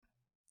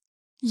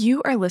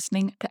You are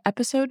listening to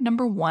episode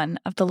number 1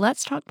 of the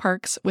Let's Talk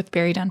Parks with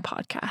BerryDunn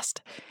podcast.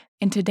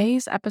 In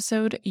today's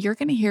episode, you're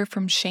going to hear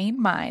from Shane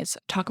Mize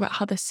talk about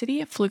how the city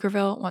of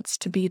Pflugerville wants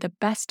to be the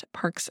best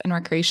parks and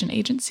recreation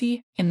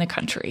agency in the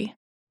country.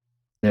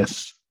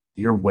 If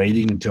you're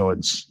waiting until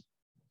it's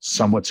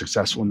somewhat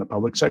successful in the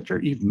public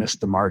sector, you've missed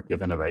the mark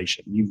of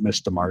innovation. You've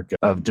missed the mark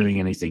of doing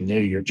anything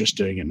new. You're just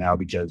doing it now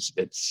because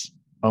it's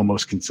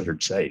almost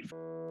considered safe.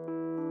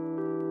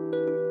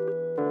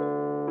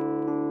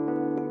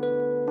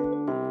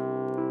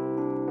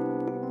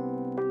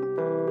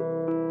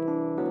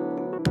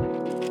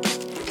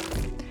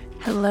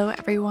 Hello,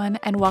 everyone,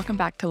 and welcome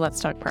back to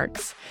Let's Talk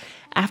Parks.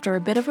 After a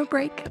bit of a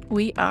break,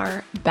 we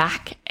are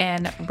back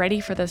and ready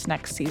for this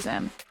next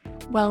season.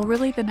 Well,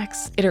 really the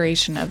next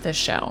iteration of this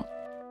show.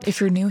 If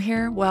you're new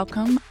here,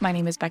 welcome. My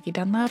name is Becky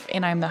Dunlap,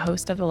 and I'm the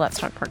host of the Let's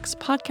Talk Parks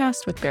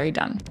podcast with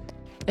BerryDunn.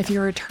 If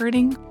you're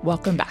returning,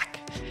 welcome back.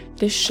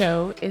 This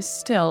show is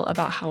still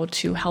about how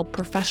to help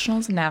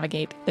professionals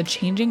navigate the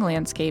changing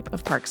landscape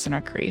of parks and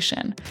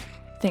recreation.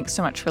 Thanks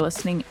so much for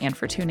listening and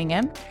for tuning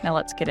in. Now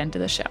let's get into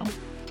the show.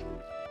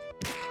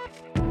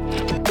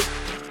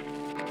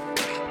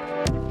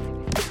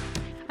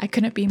 I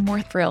couldn't be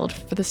more thrilled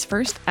for this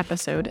first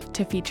episode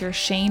to feature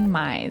Shane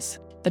Mize,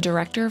 the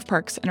Director of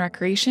Parks and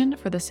Recreation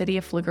for the city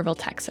of Pflugerville,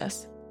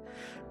 Texas.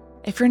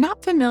 If you're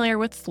not familiar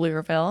with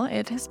Pflugerville,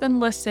 it has been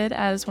listed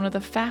as one of the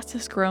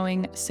fastest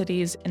growing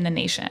cities in the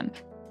nation.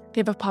 They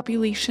have a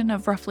population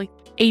of roughly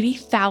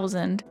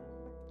 80,000,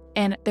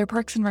 and their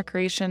parks and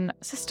recreation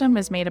system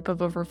is made up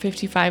of over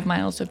 55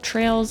 miles of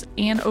trails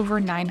and over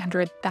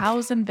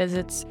 900,000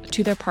 visits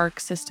to their park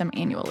system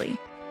annually.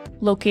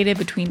 Located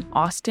between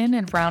Austin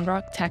and Round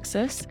Rock,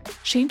 Texas,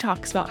 Shane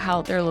talks about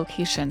how their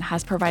location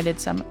has provided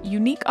some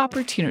unique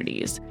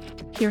opportunities.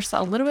 Here's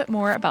a little bit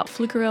more about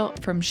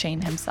Pflugerville from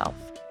Shane himself.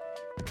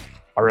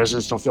 Our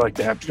residents don't feel like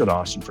they have to go to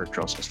Austin for a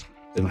trail system.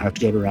 They don't have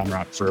to go to Round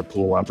Rock for a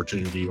pool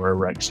opportunity or a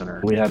rec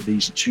center. We have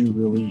these two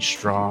really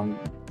strong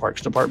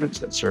parks departments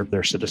that serve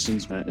their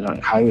citizens in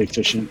a highly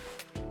efficient,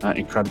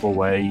 incredible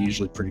way,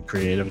 usually pretty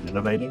creative and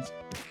innovative.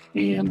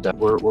 And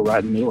we're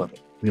right in the middle of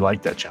it. We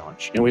like that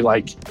challenge. And we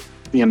like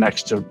being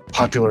next to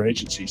popular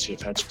agencies who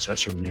have had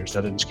success over the years.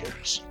 That didn't scare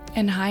us.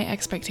 And high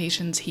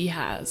expectations he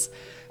has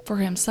for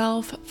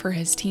himself, for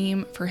his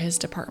team, for his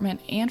department,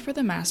 and for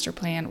the master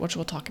plan, which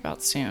we'll talk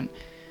about soon.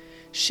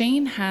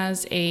 Shane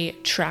has a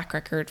track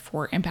record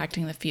for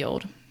impacting the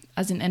field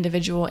as an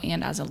individual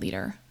and as a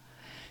leader.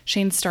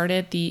 Shane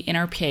started the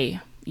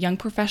NRPA Young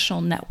Professional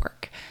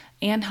Network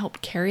and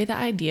helped carry the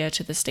idea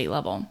to the state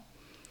level.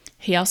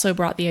 He also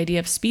brought the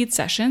idea of speed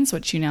sessions,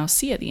 which you now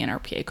see at the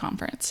NRPA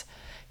conference.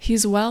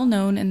 He's well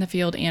known in the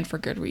field and for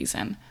good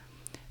reason.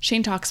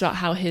 Shane talks about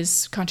how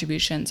his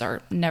contributions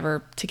are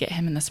never to get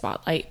him in the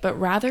spotlight, but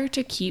rather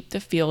to keep the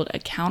field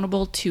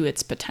accountable to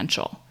its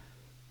potential.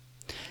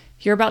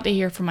 You're about to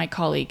hear from my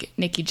colleague,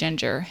 Nikki,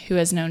 who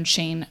has known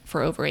Shane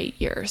for over 8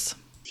 years.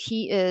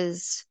 He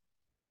is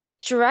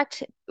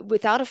direct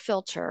without a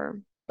filter,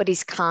 but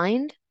he's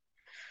kind.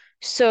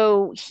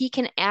 So he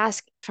can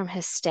ask from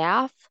his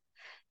staff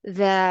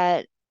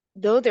that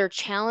though they're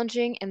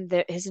challenging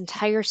and his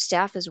entire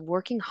staff is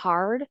working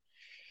hard,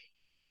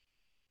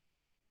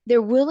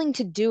 they're willing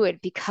to do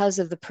it because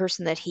of the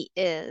person that he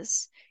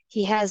is.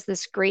 He has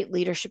this great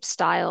leadership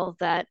style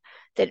that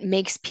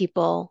makes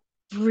people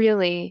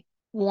really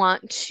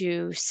want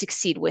to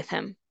succeed with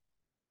him.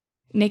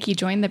 Nikki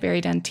joined the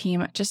BerryDunn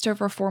team just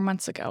over 4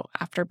 months ago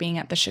after being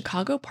at the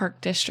Chicago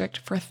Park District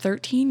for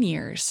 13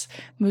 years,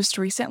 most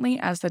recently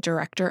as the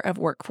Director of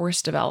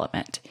Workforce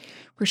Development,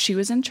 where she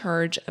was in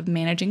charge of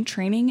managing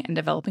training and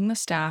developing the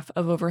staff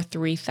of over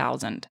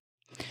 3,000.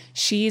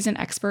 She's an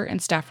expert in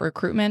staff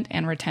recruitment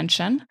and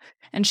retention,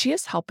 and she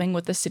is helping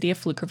with the City of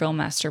Pflugerville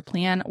Master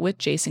Plan with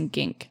Jason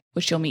Genck,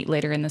 which you'll meet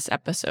later in this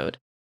episode.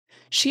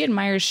 She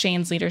admires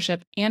Shane's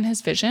leadership and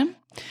his vision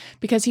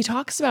because he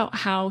talks about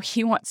how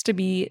he wants to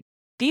be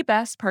the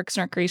best Parks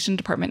and Recreation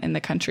department in the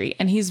country,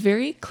 and he's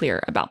very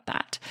clear about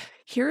that.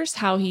 Here's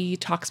how he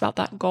talks about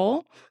that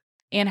goal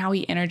and how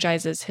he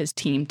energizes his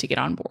team to get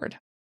on board.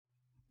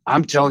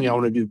 I'm telling you, I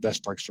want to be the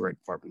best Parks and Rec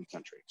department in the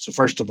country. So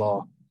first of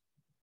all,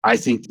 I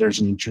think there's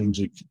an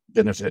intrinsic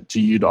benefit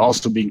to you to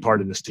also being part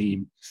of this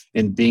team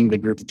and being the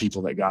group of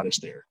people that got us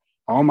there.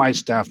 All my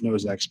staff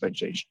knows the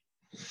expectation.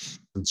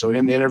 And so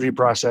in the interview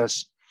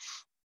process,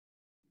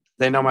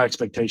 they know my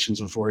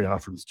expectations before we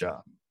offer this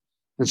job.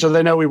 And so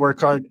they know we work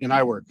hard and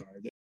I work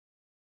hard.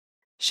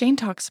 Shane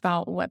talks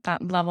about what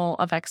that level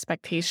of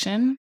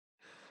expectation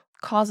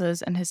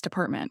causes in his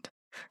department.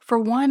 For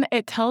one,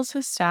 it tells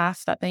his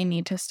staff that they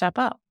need to step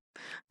up.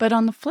 But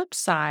on the flip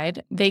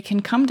side, they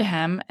can come to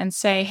him and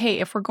say, hey,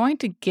 if we're going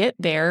to get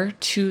there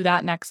to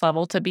that next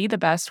level to be the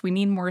best, we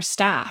need more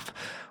staff,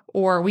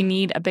 or we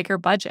need a bigger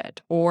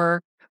budget,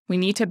 or we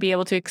need to be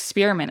able to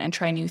experiment and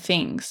try new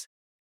things.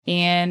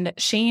 And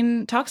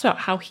Shane talks about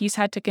how he's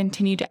had to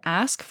continue to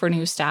ask for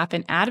new staff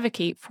and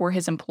advocate for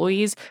his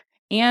employees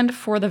and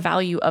for the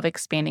value of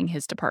expanding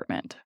his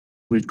department.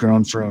 We've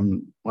grown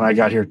from when I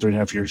got here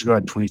 3.5 years ago, I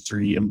had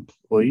 23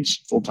 employees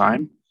full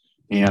time.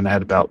 and I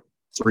had about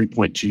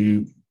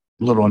 3.2,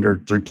 a little under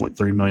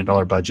 $3.3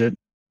 million budget.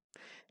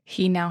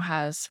 He now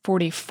has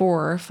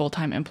 44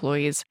 full-time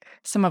employees,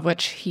 some of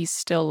which he's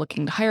still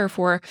looking to hire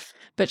for,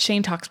 but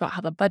Shane talks about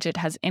how the budget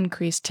has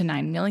increased to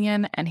 9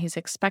 million and he's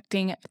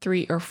expecting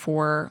 3 or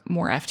 4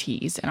 more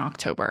FTEs in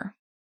October.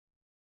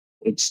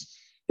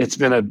 It's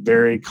been a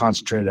very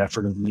concentrated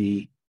effort of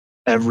me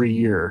every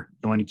year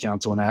going to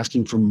council and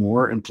asking for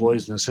more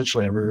employees than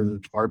essentially every other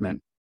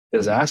department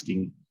is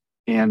asking,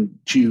 and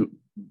to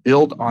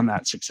build on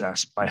that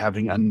success by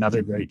having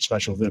another great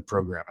special event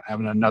program,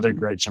 having another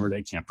great summer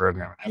day camp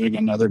program, having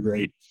another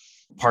great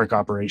park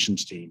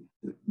operations team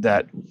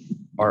that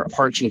our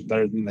parks look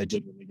better than they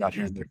did when we got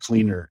here, and they're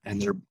cleaner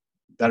and they're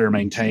better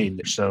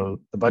maintained.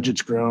 So the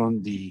budget's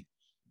grown, the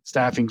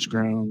staffing's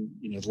grown,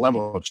 the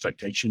level of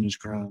expectation has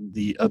grown,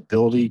 the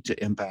ability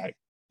to impact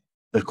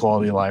the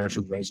quality of life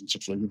for the residents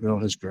of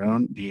Pflugerville has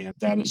grown. And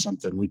that is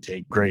something we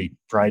take great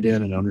pride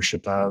in and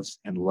ownership of,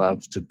 and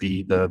love to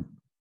be the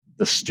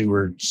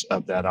stewards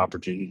of that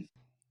opportunity.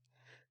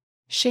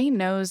 Shane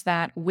knows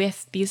that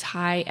with these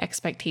high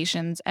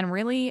expectations, and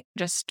really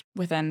just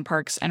within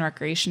parks and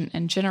recreation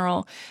in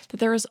general, that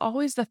there is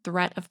always the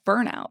threat of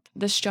burnout.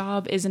 This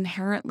job is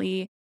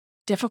inherently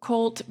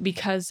difficult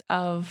because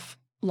of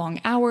long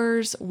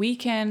hours,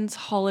 weekends,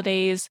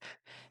 holidays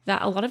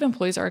that a lot of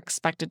employees are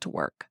expected to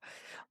work.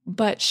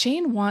 But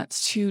Shane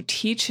wants to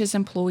teach his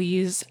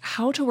employees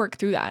how to work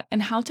through that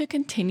and how to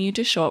continue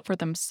to show up for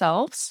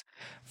themselves,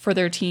 for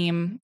their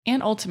team,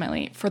 and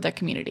ultimately for the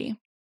community.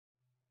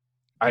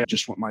 I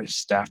just want my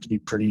staff to be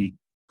pretty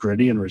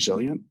gritty and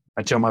resilient.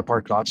 I tell my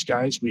park ops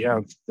guys, we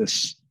have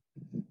this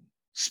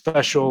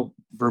special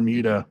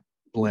Bermuda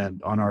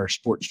blend on our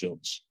sports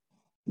fields.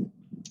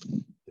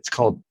 It's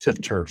called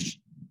Tiff Turf.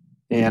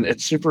 And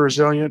it's super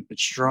resilient.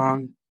 It's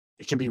strong.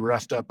 It can be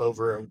roughed up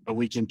over a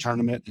weekend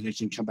tournament, and it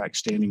can come back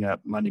standing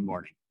up Monday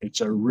morning. It's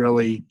a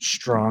really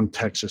strong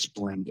Texas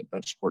blend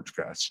of sports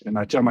grass. And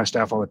I tell my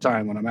staff all the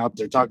time when I'm out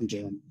there talking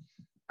to them,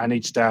 I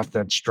need staff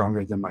that's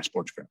stronger than my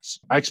sports grass.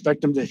 I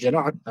expect them to hit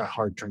a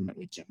hard tournament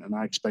weekend, and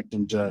I expect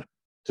them to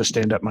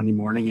stand up Monday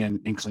morning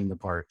and clean the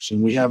parks.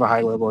 And we have a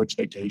high level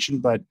expectation,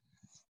 but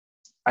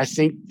I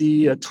think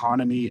the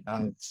autonomy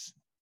of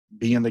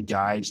being the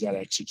guys that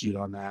execute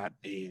on that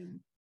and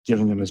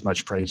giving them as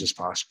much praise as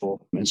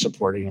possible and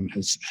supporting them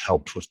has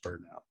helped with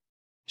burnout.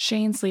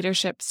 Shane's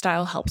leadership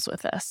style helps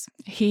with this.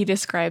 He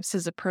describes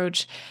his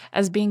approach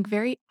as being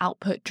very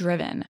output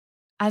driven,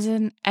 as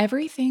in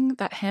everything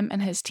that him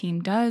and his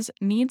team does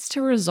needs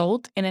to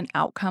result in an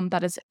outcome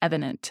that is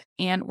evident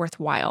and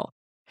worthwhile.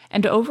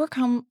 And to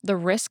overcome the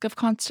risk of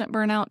constant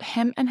burnout,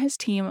 him and his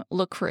team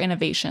look for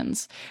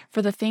innovations,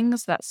 for the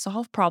things that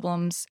solve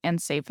problems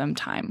and save them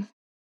time.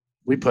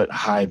 We put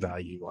high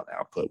value on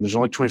output. There's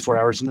only 24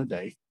 hours in a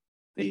day,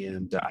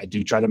 and I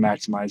do try to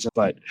maximize it.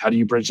 But how do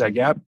you bridge that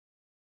gap?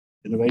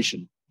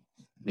 Innovation.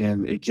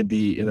 And it could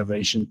be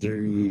innovation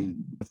through,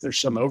 if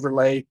there's some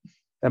overlay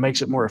that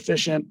makes it more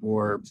efficient,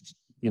 or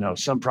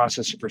some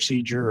process or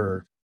procedure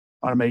or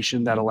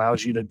automation that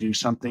allows you to do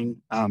something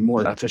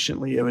more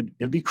efficiently,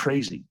 it'd be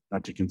crazy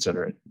not to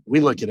consider it. We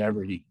look at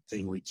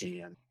everything we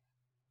can.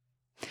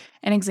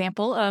 An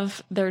example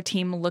of their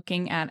team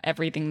looking at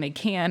everything they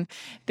can,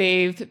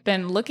 they've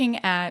been looking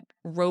at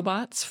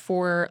robots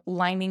for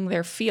lining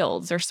their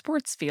fields, their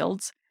sports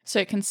fields, so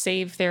it can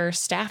save their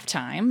staff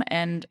time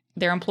and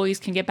their employees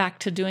can get back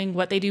to doing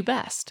what they do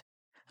best.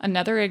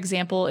 Another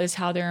example is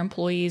how their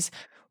employees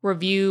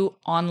review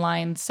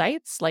online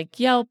sites like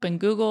Yelp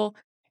and Google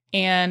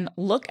and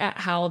look at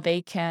how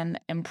they can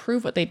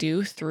improve what they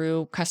do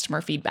through customer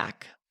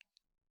feedback.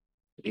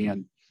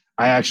 And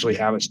I actually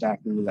have a staff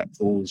member that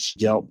pulls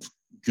Yelp,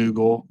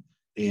 Google,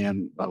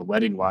 and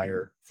Wedding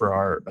Wire for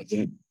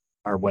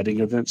our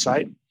wedding event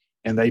site,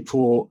 and they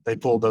pull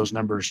those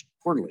numbers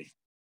quarterly,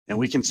 and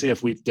we can see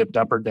if we've dipped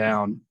up or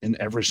down in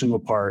every single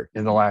part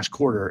in the last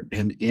quarter,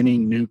 and any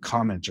new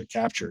comments are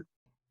captured.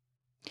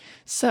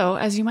 So,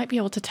 as you might be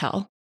able to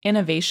tell,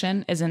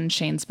 innovation is in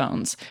Shane's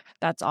bones.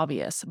 That's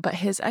obvious, but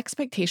his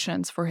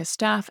expectations for his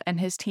staff and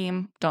his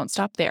team don't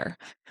stop there,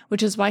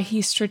 which is why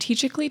he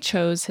strategically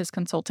chose his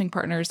consulting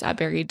partners at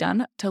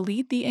BerryDunn to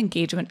lead the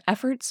engagement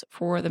efforts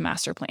for the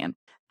master plan.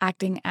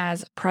 Acting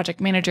as project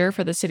manager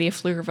for the City of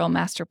Pflugerville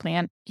master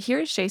plan,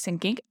 here's Jason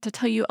Genck to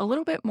tell you a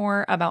little bit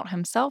more about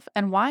himself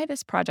and why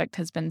this project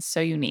has been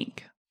so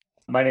unique.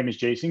 My name is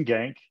Jason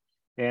Genck,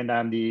 and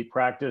I'm the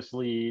practice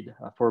lead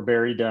for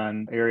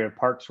BerryDunn area of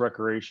parks,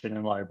 recreation,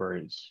 and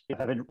libraries.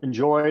 I've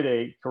enjoyed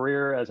a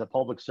career as a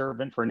public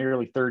servant for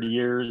nearly 30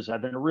 years.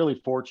 I've been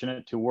really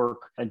fortunate to work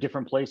at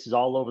different places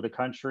all over the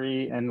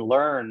country and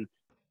learn.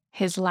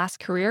 His last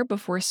career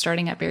before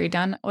starting at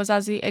BerryDunn was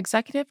as the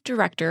executive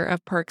director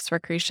of parks,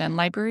 recreation, and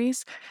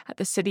libraries at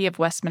the City of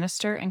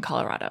Westminster in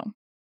Colorado.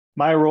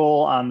 My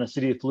role on the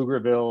City of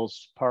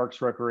Pflugerville's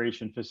Parks,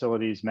 Recreation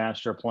Facilities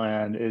Master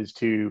Plan is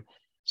to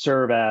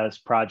serve as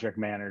project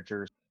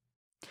managers.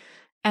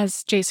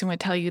 As Jason would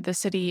tell you, the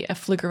City of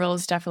Pflugerville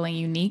is definitely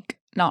unique,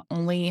 not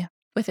only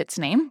with its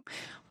name,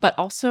 but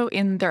also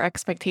in their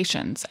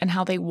expectations and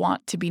how they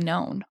want to be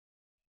known.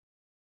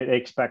 They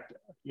expect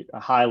a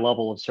high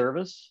level of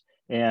service,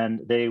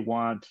 and they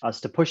want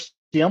us to push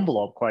the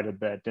envelope quite a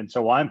bit. And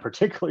so I'm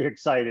particularly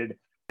excited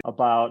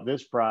about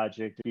this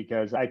project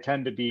because I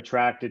tend to be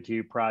attracted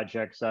to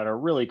projects that are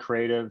really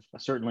creative,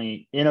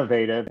 certainly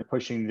innovative,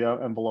 pushing the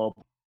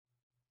envelope.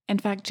 In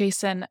fact,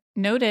 Jason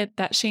noted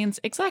that Shane's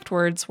exact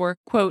words were,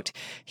 quote,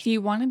 he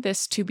wanted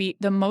this to be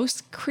the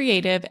most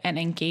creative and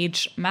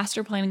engaged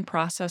master planning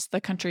process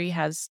the country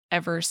has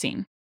ever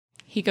seen.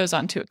 He goes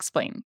on to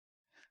explain.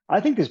 I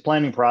think this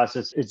planning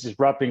process is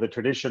disrupting the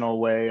traditional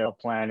way of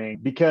planning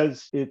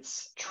because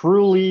it's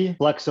truly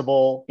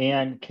flexible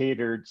and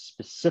catered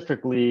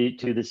specifically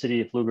to the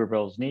city of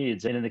Pflugerville's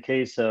needs. And in the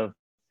case of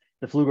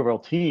the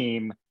Pflugerville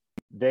team,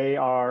 they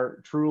are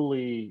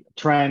truly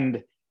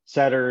trend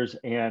setters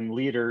and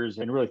leaders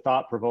and really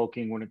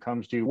thought-provoking when it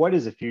comes to what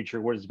is the future,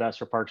 what is best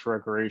for Parks and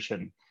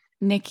Recreation.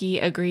 Nikki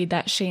agreed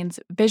that Shane's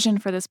vision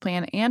for this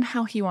plan and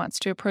how he wants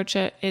to approach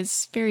it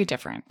is very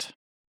different.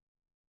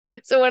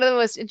 So one of the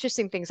most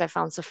interesting things I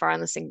found so far in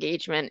this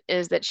engagement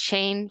is that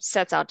Shane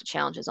sets out to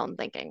challenge his own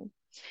thinking.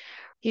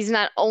 He's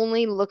not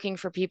only looking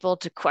for people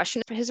to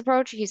question his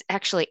approach, he's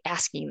actually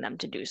asking them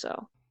to do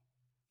so.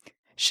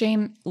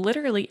 Shane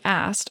literally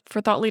asked for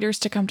thought leaders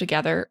to come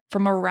together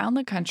from around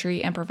the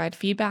country and provide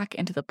feedback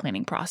into the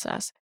planning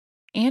process,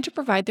 and to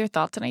provide their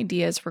thoughts and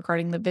ideas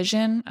regarding the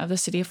vision of the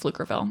city of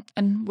Pflugerville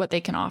and what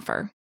they can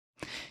offer.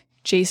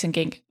 Jason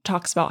Genck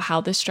talks about how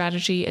this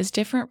strategy is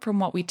different from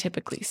what we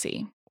typically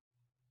see.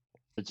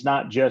 It's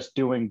not just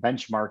doing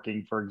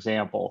benchmarking, for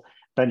example.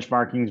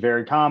 Benchmarking is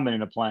very common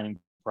in a planning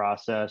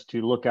process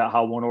to look at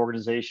how one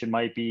organization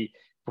might be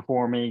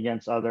performing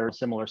against other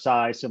similar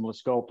size, similar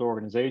scoped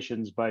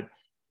organizations.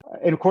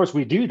 And of course,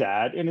 we do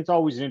that. And it's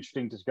always an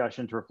interesting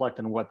discussion to reflect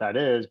on what that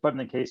is. But in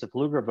the case of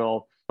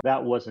Pflugerville,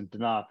 that wasn't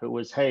enough. It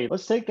was, hey,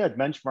 let's take that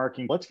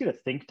benchmarking. Let's get a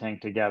think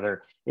tank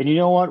together. And you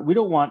know what? We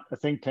don't want a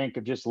think tank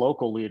of just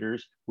local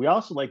leaders. We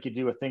also like to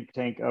do a think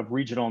tank of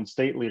regional and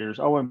state leaders.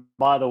 Oh, and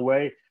by the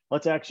way,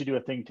 let's actually do a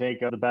think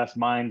tank of the best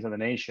minds in the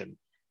nation.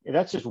 And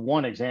that's just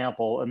one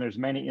example. And there's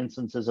many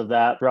instances of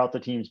that throughout the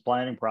team's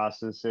planning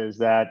processes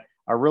that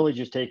are really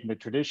just taking the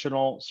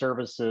traditional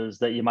services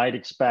that you might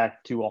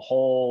expect to a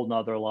whole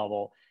nother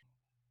level.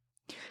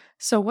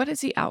 So what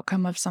is the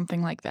outcome of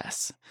something like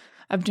this,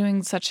 of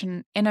doing such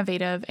an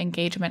innovative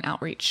engagement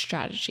outreach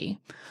strategy?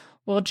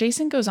 Well,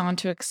 Jason goes on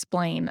to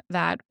explain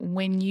that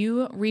when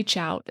you reach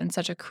out in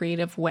such a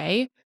creative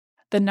way,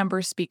 the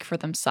numbers speak for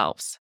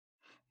themselves.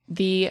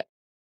 The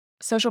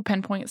social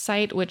pinpoint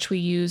site, which we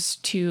use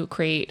to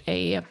create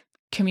a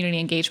community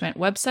engagement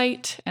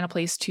website and a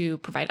place to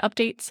provide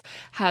updates,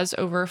 has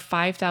over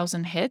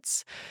 5,000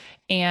 hits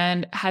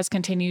and has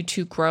continued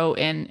to grow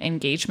in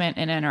engagement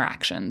and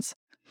interactions.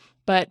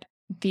 But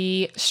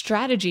the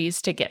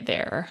strategies to get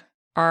there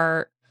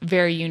are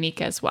very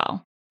unique as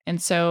well.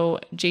 And so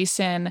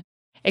Jason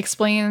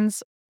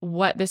explains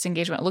what this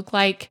engagement looked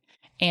like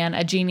and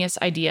a genius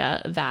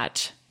idea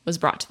that was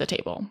brought to the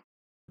table.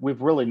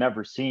 We've really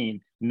never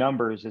seen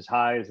numbers as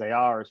high as they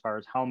are as far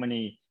as how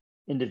many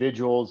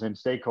individuals and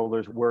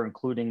stakeholders we're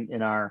including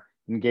in our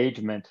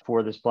engagement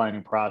for this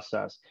planning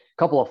process. A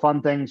couple of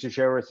fun things to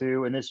share with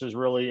you, and this was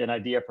really an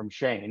idea from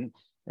Shane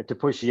to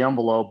push the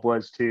envelope,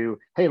 was to,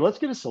 hey, let's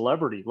get a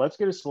celebrity. Let's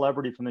get a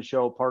celebrity from the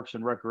show Parks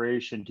and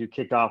Recreation to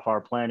kick off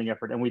our planning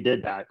effort, and we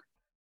did that.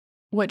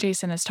 What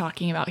Jason is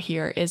talking about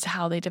here is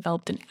how they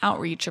developed an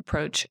outreach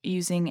approach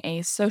using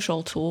a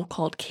social tool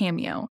called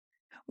Cameo,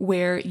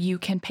 where you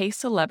can pay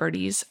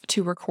celebrities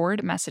to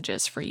record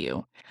messages for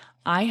you.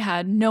 I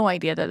had no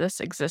idea that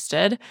this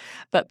existed,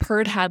 but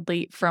Perd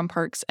Hadley from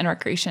Parks and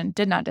Recreation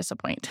did not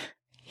disappoint.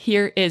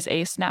 Here is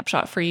a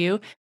snapshot for you.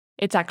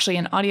 It's actually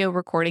an audio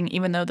recording,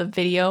 even though the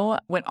video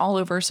went all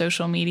over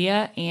social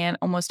media and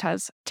almost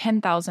has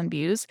 10,000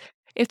 views.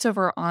 It's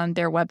over on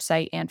their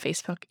website and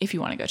Facebook if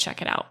you want to go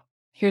check it out.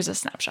 Here's a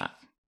snapshot.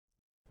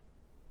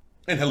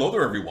 And hello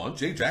there, everyone.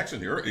 Jay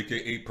Jackson here,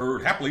 a.k.a.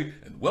 Perd Hapley,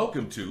 and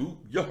welcome to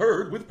You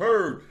Heard with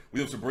Perd.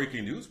 We have some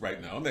breaking news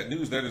right now, and that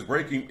news that is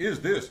breaking is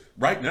this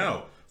right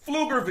now.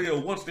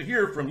 Pflugerville wants to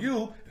hear from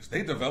you as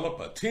they develop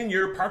a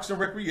 10-year Parks and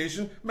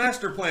Recreation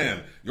master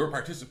plan. Your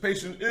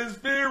participation is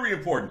very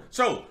important.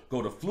 So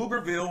go to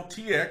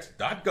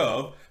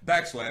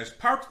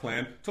pflugervilletx.gov/parks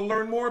plan to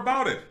learn more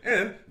about it.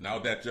 And now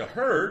that you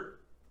heard,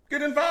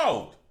 get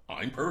involved.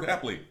 I'm Perd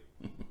Hapley.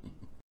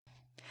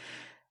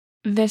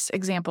 This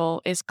example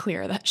is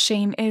clear that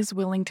Shane is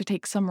willing to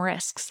take some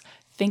risks,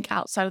 think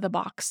outside of the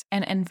box,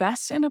 and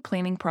invest in a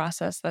planning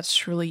process that's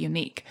truly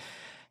unique.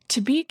 To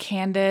be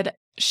candid,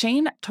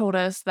 Shane told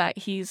us that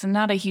he's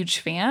not a huge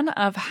fan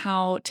of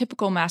how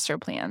typical master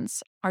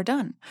plans are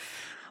done.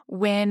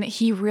 When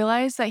he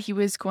realized that he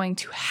was going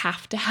to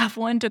have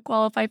one to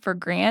qualify for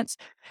grants,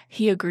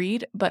 he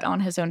agreed, but on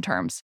his own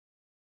terms.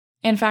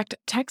 In fact,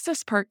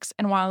 Texas Parks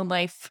and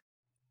Wildlife,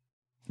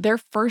 their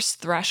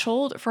first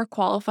threshold for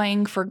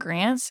qualifying for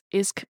grants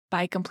is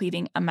by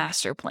completing a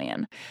master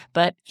plan.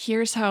 But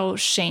here's how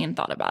Shane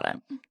thought about it.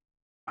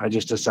 I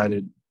just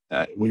decided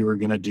that we were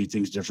going to do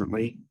things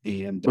differently,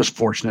 and was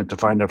fortunate to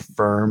find a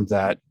firm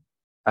that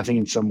I think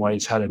in some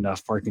ways had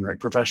enough park and rec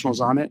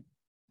professionals on it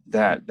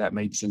that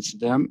made sense to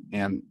them.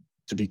 And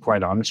to be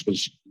quite honest,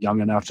 was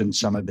young enough in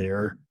some of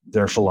their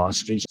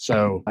philosophies.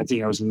 So I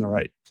think I was in the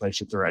right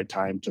place at the right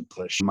time to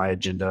push my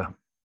agenda,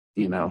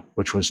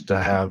 which was to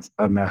have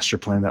a master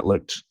plan that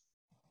looked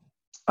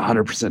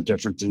 100%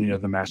 different than any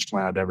other master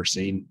plan I'd ever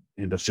seen,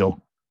 and to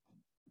feel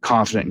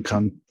confident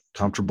and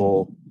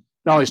comfortable,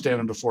 not only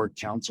standing before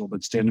council,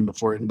 but standing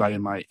before anybody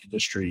in my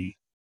industry.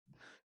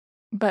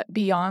 But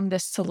beyond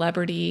this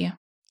celebrity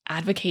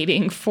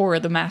advocating for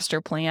the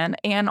master plan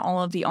and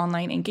all of the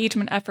online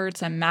engagement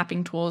efforts and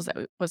mapping tools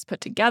that was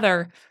put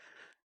together,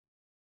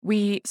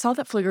 we saw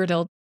that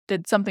Pflugerville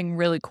did something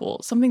really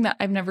cool, something that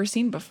I've never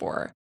seen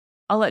before.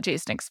 I'll let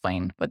Jason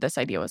explain what this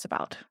idea was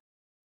about.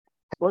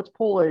 Let's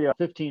pull a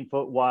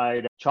 15-foot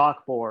wide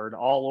chalkboard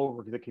all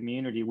over the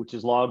community, which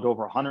has logged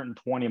over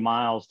 120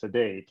 miles to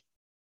date,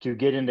 to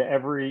get into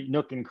every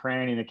nook and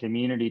cranny in the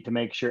community to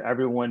make sure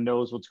everyone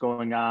knows what's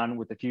going on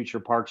with the future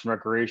Parks and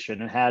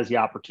Recreation and has the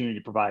opportunity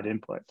to provide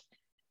input.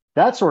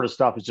 That sort of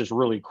stuff is just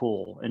really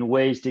cool, and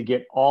ways to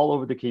get all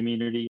over the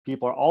community.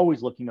 People are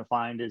always looking to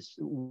find is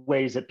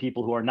ways that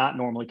people who are not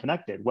normally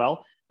connected.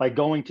 Well, by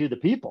going to the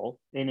people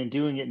and in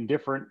doing it in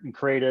different and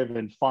creative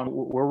and fun,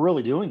 we're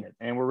really doing it.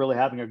 And we're really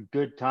having a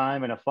good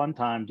time and a fun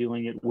time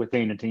doing it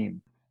within a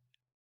team.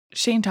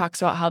 Shane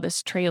talks about how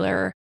this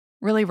trailer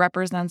really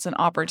represents an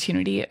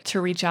opportunity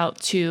to reach out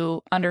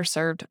to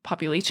underserved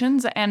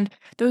populations and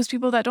those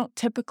people that don't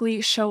typically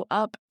show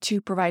up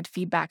to provide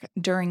feedback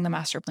during the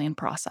master plan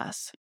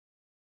process.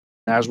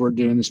 As we're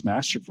doing this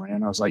master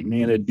plan, I was like,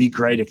 man, it'd be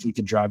great if we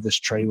could drive this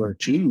trailer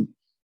to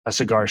a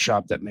cigar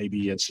shop that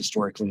maybe is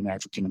historically an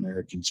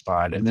African-American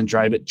spot, and then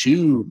drive it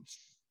to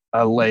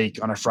a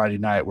lake on a Friday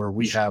night where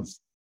we have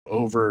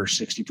over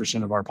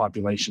 60% of our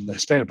population, the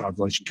Hispanic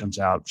population, comes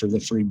out for the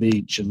free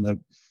beach and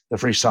the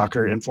free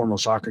soccer, informal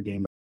soccer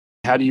game.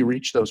 How do you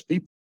reach those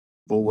people?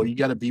 Well, you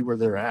got to be where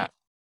they're at.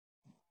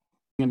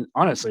 And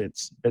honestly,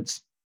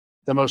 it's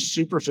the most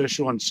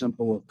superficial and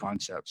simple of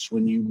concepts.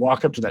 When you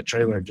walk up to that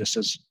trailer, it just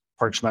says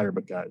Parks Matter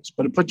because,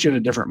 but it puts you in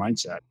a different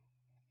mindset.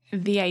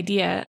 The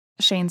idea,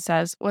 Shane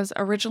says, was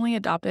originally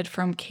adopted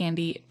from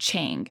Candy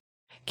Chang.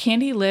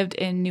 Candy lived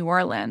in New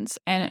Orleans,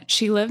 and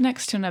she lived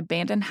next to an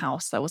abandoned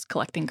house that was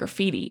collecting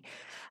graffiti.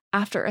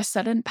 After a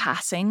sudden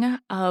passing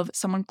of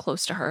someone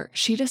close to her,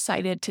 she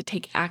decided to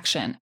take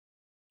action.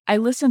 I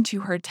listened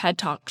to her TED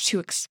Talk to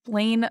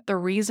explain the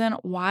reason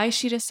why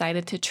she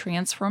decided to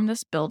transform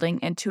this building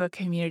into a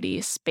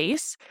community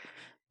space.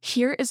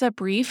 Here is a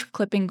brief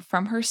clipping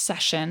from her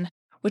session,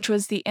 which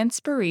was the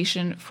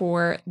inspiration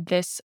for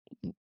this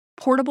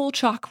portable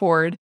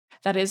chalkboard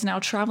that is now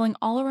traveling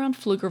all around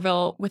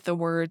Pflugerville with the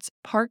words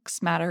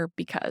 "Parks Matter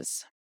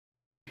Because."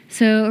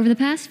 So over the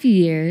past few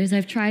years,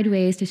 I've tried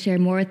ways to share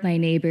more with my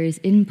neighbors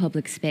in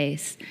public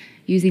space,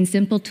 using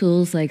simple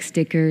tools like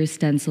stickers,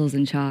 stencils,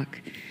 and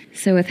chalk.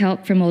 So with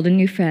help from old and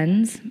new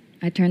friends,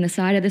 I turned the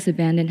side of this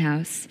abandoned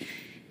house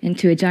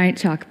into a giant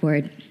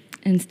chalkboard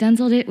and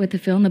stenciled it with the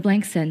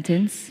fill-in-the-blank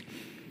sentence,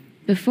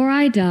 "Before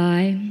I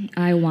die,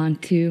 I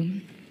want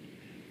to."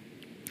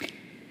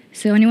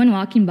 So anyone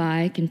walking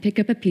by can pick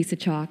up a piece of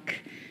chalk,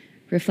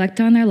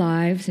 reflect on their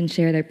lives, and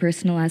share their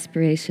personal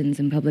aspirations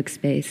in public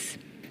space.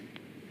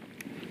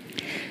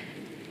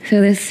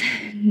 So this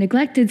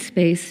neglected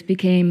space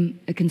became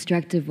a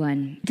constructive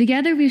one.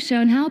 Together, we've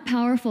shown how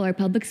powerful our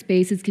public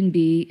spaces can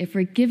be if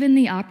we're given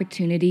the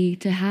opportunity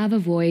to have a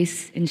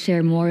voice and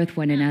share more with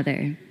one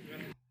another.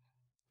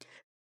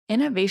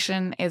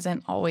 Innovation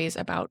isn't always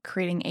about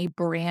creating a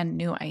brand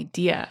new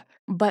idea,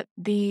 but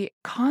the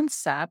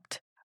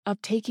concept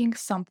of taking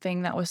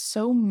something that was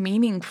so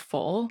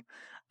meaningful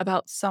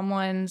about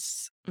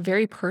someone's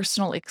very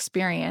personal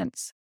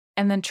experience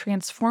and then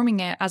transforming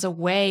it as a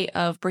way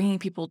of bringing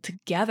people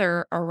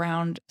together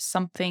around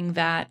something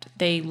that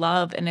they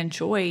love and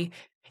enjoy,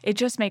 it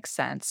just makes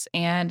sense.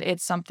 And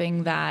it's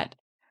something that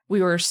we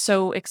were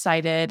so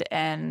excited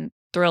and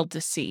thrilled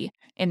to see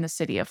in the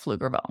city of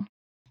Pflugerville.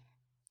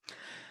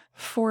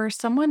 For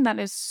someone that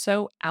is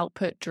so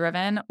output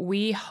driven,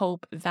 we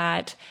hope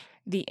that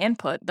the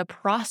input, the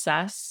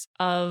process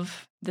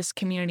of this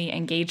community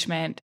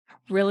engagement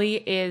really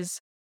is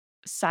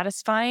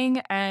satisfying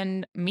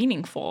and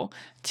meaningful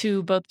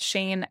to both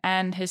Shane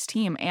and his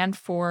team and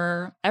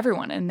for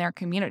everyone in their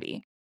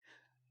community.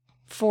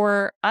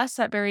 For us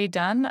at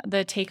BerryDunn,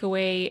 the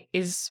takeaway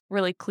is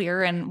really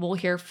clear, and we'll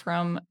hear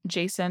from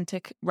Jason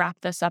to wrap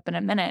this up in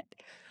a minute.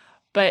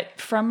 But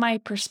from my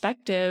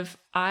perspective,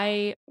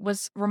 I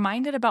was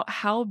reminded about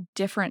how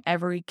different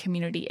every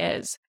community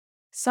is.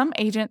 Some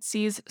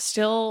agencies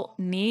still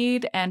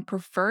need and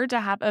prefer to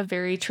have a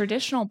very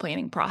traditional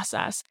planning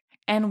process.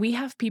 And we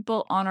have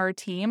people on our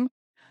team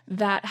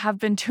that have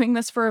been doing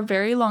this for a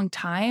very long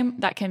time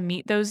that can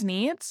meet those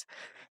needs.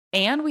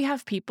 And we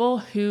have people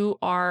who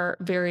are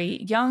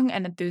very young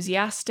and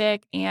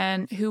enthusiastic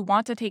and who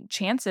want to take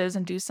chances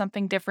and do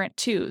something different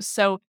too.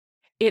 So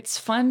It's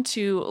fun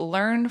to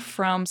learn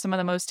from some of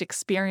the most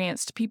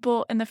experienced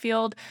people in the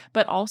field,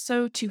 but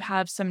also to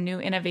have some new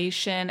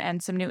innovation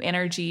and some new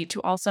energy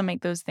to also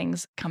make those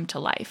things come to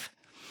life.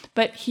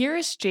 But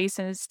here's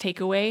Jason's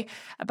takeaway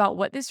about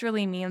what this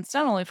really means,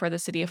 not only for the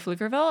city of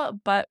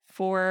Pflugerville, but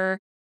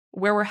for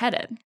where we're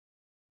headed.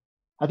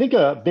 I think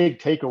a big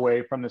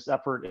takeaway from this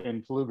effort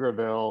in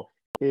Pflugerville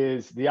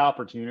is the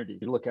opportunity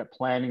to look at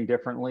planning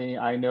differently.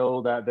 I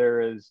know that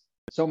there is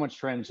so much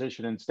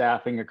transition and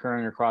staffing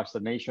occurring across the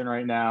nation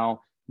right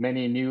now,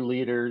 many new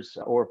leaders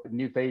or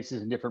new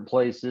faces in different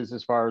places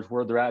as far as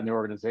where they're at in the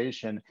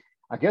organization.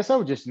 I guess I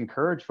would just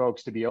encourage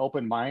folks to be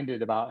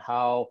open-minded about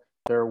how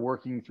they're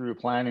working through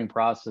planning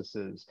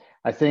processes.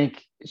 I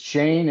think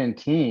Shane and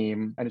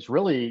team, and it's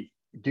really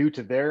due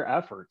to their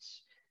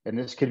efforts, and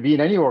this could be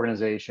in any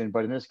organization,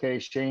 but in this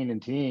case, Shane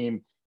and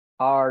team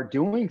are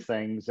doing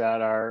things that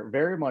are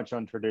very much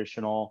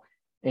untraditional,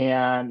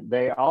 and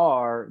they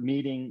are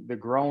meeting the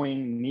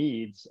growing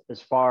needs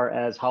as far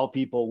as how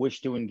people wish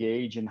to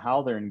engage and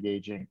how they're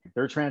engaging.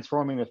 They're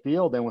transforming the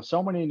field, and with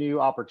so many new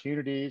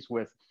opportunities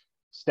with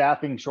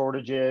staffing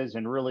shortages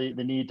and really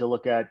the need to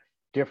look at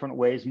different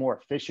ways,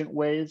 more efficient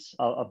ways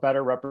of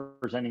better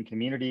representing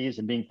communities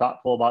and being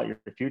thoughtful about your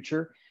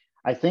future.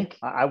 I think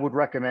I would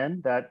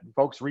recommend that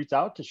folks reach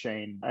out to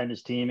Shane and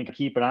his team and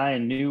keep an eye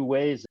on new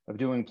ways of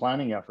doing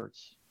planning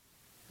efforts.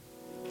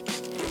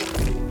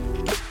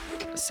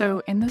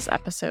 So in this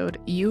episode,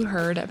 you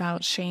heard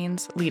about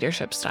Shane's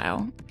leadership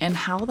style and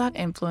how that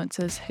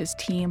influences his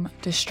team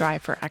to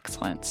strive for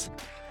excellence.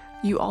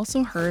 You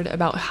also heard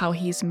about how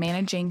he's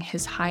managing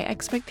his high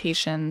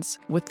expectations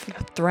with the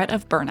threat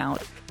of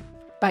burnout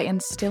by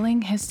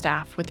instilling his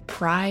staff with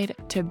pride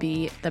to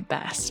be the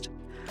best.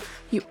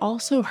 You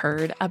also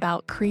heard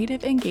about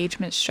creative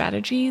engagement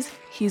strategies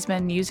he's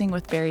been using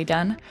with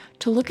BerryDunn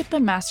to look at the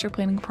master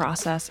planning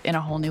process in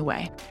a whole new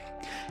way.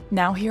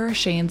 Now here are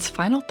Shane's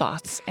final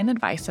thoughts and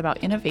advice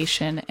about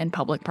innovation in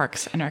public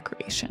parks and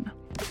recreation.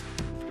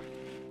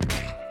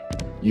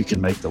 You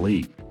can make the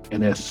leap.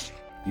 And if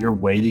you're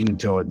waiting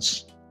until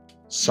it's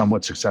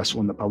somewhat successful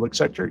in the public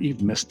sector,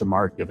 you've missed the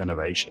mark of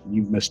innovation.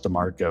 You've missed the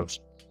mark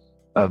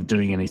of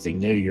doing anything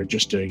new. You're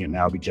just doing it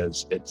now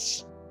because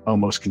it's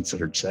almost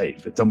considered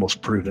safe. It's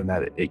almost proven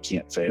that it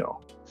can't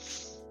fail.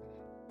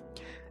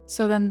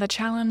 So then the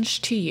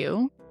challenge to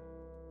you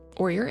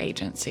or your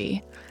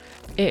agency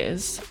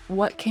is,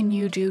 what can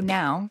you do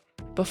now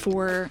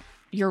before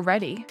you're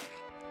ready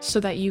so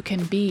that you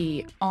can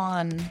be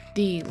on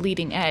the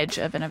leading edge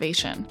of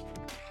innovation?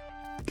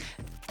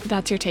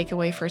 That's your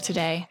takeaway for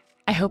today.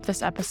 I hope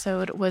this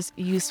episode was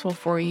useful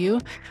for you.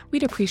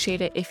 We'd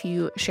appreciate it if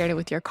you shared it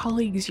with your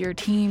colleagues, your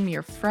team,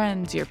 your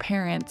friends, your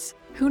parents.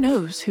 Who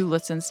knows who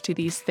listens to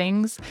these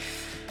things?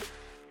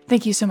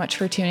 Thank you so much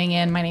for tuning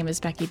in. My name is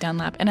Becky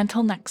Dunlap, and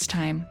until next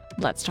time,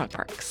 let's talk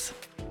parks.